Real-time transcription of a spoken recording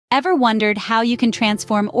Ever wondered how you can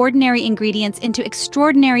transform ordinary ingredients into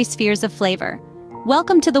extraordinary spheres of flavor?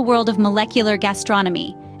 Welcome to the world of molecular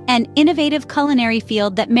gastronomy, an innovative culinary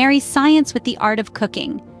field that marries science with the art of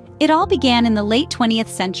cooking. It all began in the late 20th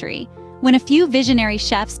century, when a few visionary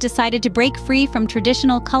chefs decided to break free from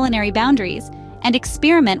traditional culinary boundaries and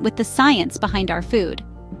experiment with the science behind our food.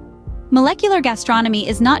 Molecular gastronomy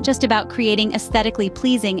is not just about creating aesthetically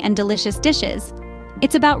pleasing and delicious dishes.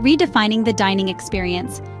 It's about redefining the dining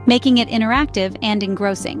experience, making it interactive and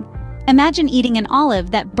engrossing. Imagine eating an olive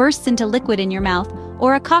that bursts into liquid in your mouth,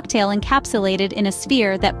 or a cocktail encapsulated in a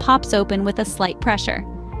sphere that pops open with a slight pressure.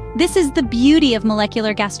 This is the beauty of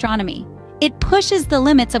molecular gastronomy. It pushes the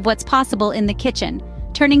limits of what's possible in the kitchen,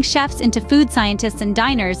 turning chefs into food scientists and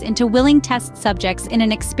diners into willing test subjects in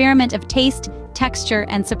an experiment of taste, texture,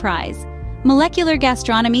 and surprise. Molecular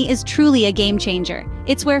gastronomy is truly a game changer.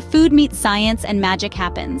 It's where food meets science and magic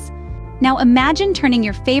happens. Now imagine turning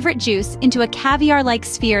your favorite juice into a caviar-like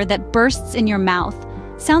sphere that bursts in your mouth.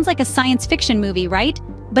 Sounds like a science fiction movie, right?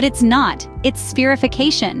 But it's not. It's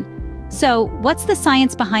spherification. So, what's the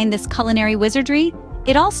science behind this culinary wizardry?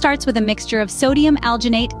 It all starts with a mixture of sodium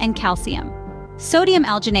alginate and calcium. Sodium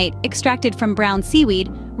alginate, extracted from brown seaweed,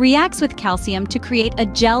 reacts with calcium to create a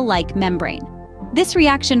gel-like membrane. This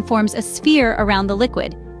reaction forms a sphere around the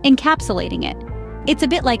liquid, encapsulating it. It's a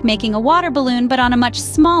bit like making a water balloon, but on a much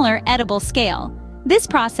smaller, edible scale. This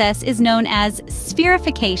process is known as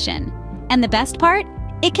spherification. And the best part?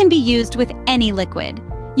 It can be used with any liquid.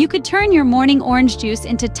 You could turn your morning orange juice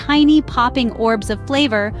into tiny, popping orbs of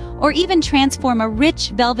flavor, or even transform a rich,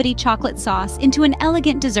 velvety chocolate sauce into an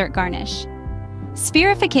elegant dessert garnish.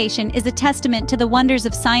 Spherification is a testament to the wonders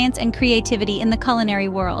of science and creativity in the culinary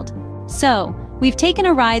world. So, we've taken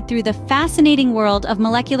a ride through the fascinating world of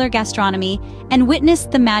molecular gastronomy and witnessed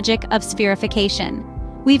the magic of spherification.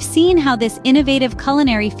 We've seen how this innovative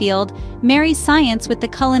culinary field marries science with the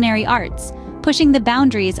culinary arts, pushing the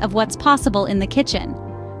boundaries of what's possible in the kitchen.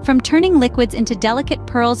 From turning liquids into delicate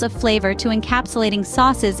pearls of flavor to encapsulating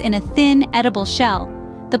sauces in a thin, edible shell,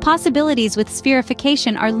 the possibilities with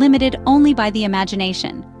spherification are limited only by the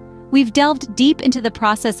imagination. We've delved deep into the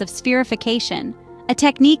process of spherification, a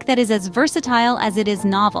technique that is as versatile as it is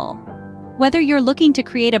novel. Whether you're looking to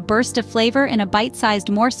create a burst of flavor in a bite-sized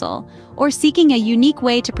morsel or seeking a unique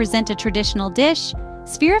way to present a traditional dish,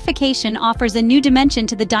 spherification offers a new dimension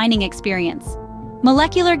to the dining experience.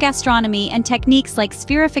 Molecular gastronomy and techniques like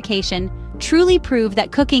spherification truly prove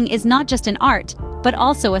that cooking is not just an art, but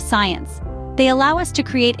also a science. They allow us to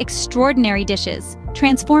create extraordinary dishes,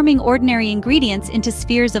 transforming ordinary ingredients into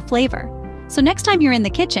spheres of flavor. So next time you're in the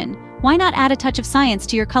kitchen, why not add a touch of science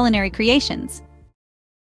to your culinary creations?